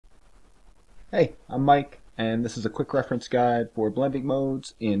Hey, I'm Mike, and this is a quick reference guide for blending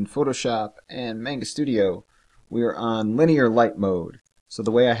modes in Photoshop and Manga Studio. We are on linear light mode. So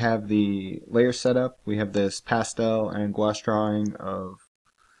the way I have the layer set up, we have this pastel and gouache drawing of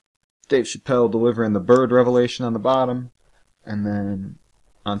Dave Chappelle delivering the bird revelation on the bottom, and then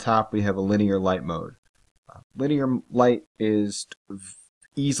on top we have a linear light mode. Linear light is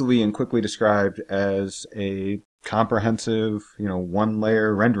easily and quickly described as a comprehensive, one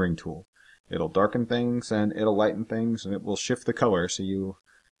layer rendering tool. It'll darken things and it'll lighten things and it will shift the color so you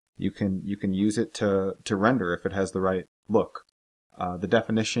can use it to render if it has the right look. The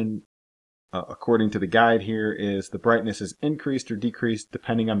definition, according to the guide here, is the brightness is increased or decreased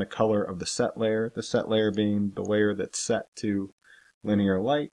depending on the color of the set layer. The set layer being the layer that's set to linear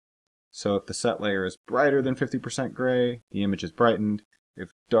light. So if the set layer is brighter than 50% gray, the image is brightened.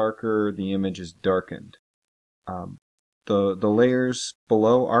 If darker, the image is darkened. Um, the layers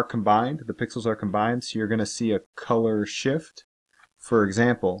below are combined, the pixels are combined, so you're going to see a color shift. For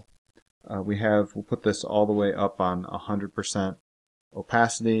example, we'll put this all the way up on 100%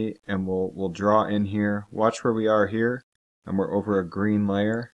 opacity, and we'll draw in here. Watch where we are here, and we're over a green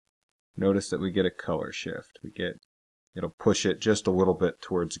layer. Notice that we get a color shift. It'll push it just a little bit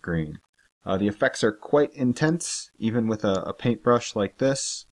towards green. The effects are quite intense, even with a paintbrush like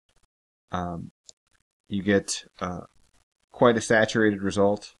this. You get quite a saturated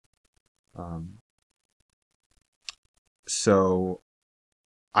result. So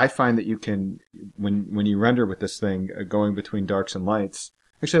I find that you can, when you render with this thing, going between darks and lights.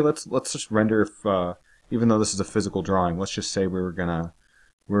 Actually, let's just render if even though this is a physical drawing, let's just say we were gonna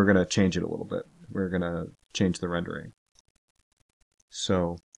change it a little bit. We're gonna change the rendering.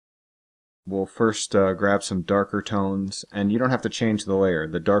 So we'll first grab some darker tones, and you don't have to change the layer.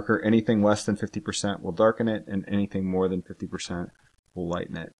 The darker, anything less than 50% will darken it, and anything more than 50% will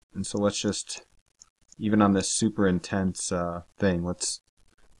lighten it. And so let's just, even on this super intense thing, let's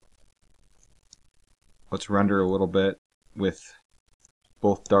render a little bit with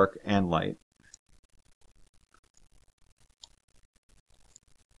both dark and light.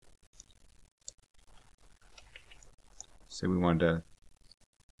 Say we wanted to,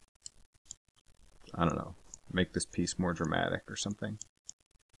 I don't know, make this piece more dramatic or something.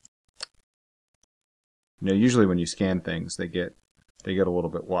 Usually when you scan things, they get a little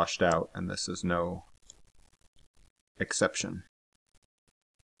bit washed out, and this is no exception.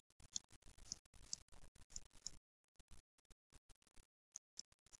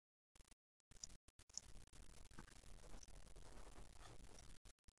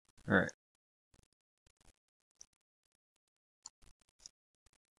 All right.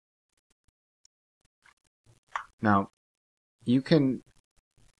 Now, you can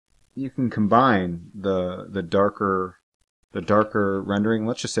combine the darker rendering.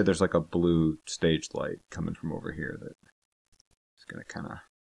 Let's just say there's like a blue staged light coming from over here that is going to kind of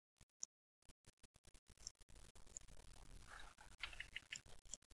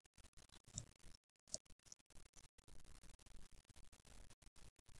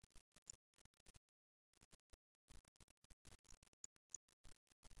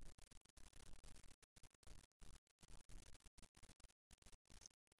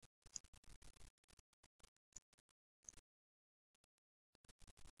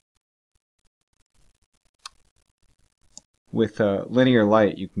with linear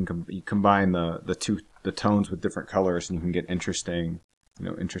light, you can you combine the tones with different colors, and you can get interesting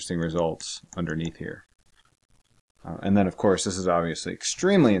results underneath here. And then, of course, this is obviously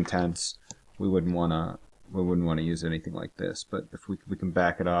extremely intense. We wouldn't want to use anything like this. But if we can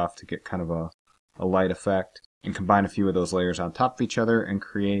back it off to get kind of a light effect, and combine a few of those layers on top of each other, and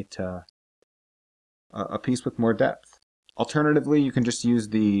create a piece with more depth. Alternatively, you can just use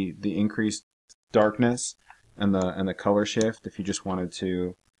the increased darkness and the color shift if you just wanted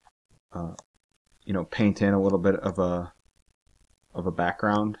to paint in a little bit of a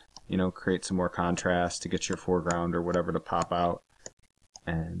background, create some more contrast to get your foreground or whatever to pop out.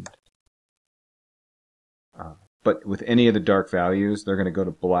 And but with any of the dark values, they're going to go to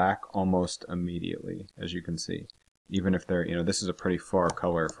black almost immediately, as you can see, even if they're, this is a pretty far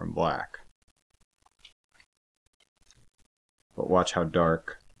color from black. But watch how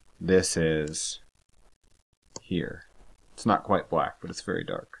dark this is here. It's not quite black, but it's very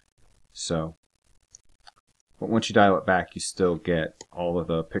dark. So, but once you dial it back, you still get all of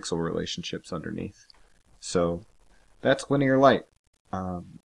the pixel relationships underneath. So that's linear light.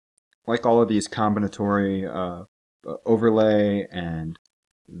 Like all of these combinatory overlay and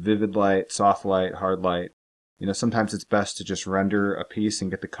vivid light, soft light, hard light, sometimes it's best to just render a piece and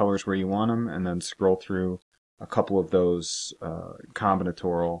get the colors where you want them, and then scroll through a couple of those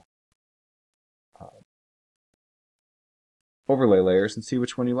combinatorial overlay layers and see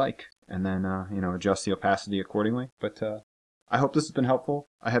which one you like, and then adjust the opacity accordingly. But I hope this has been helpful.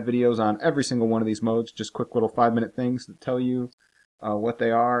 I have videos on every single one of these modes, just quick little 5-minute things that tell you what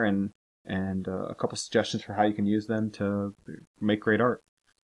they are and a couple suggestions for how you can use them to make great art.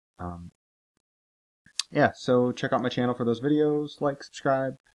 Yeah, so check out my channel for those videos, like,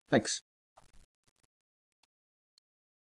 subscribe. Thanks.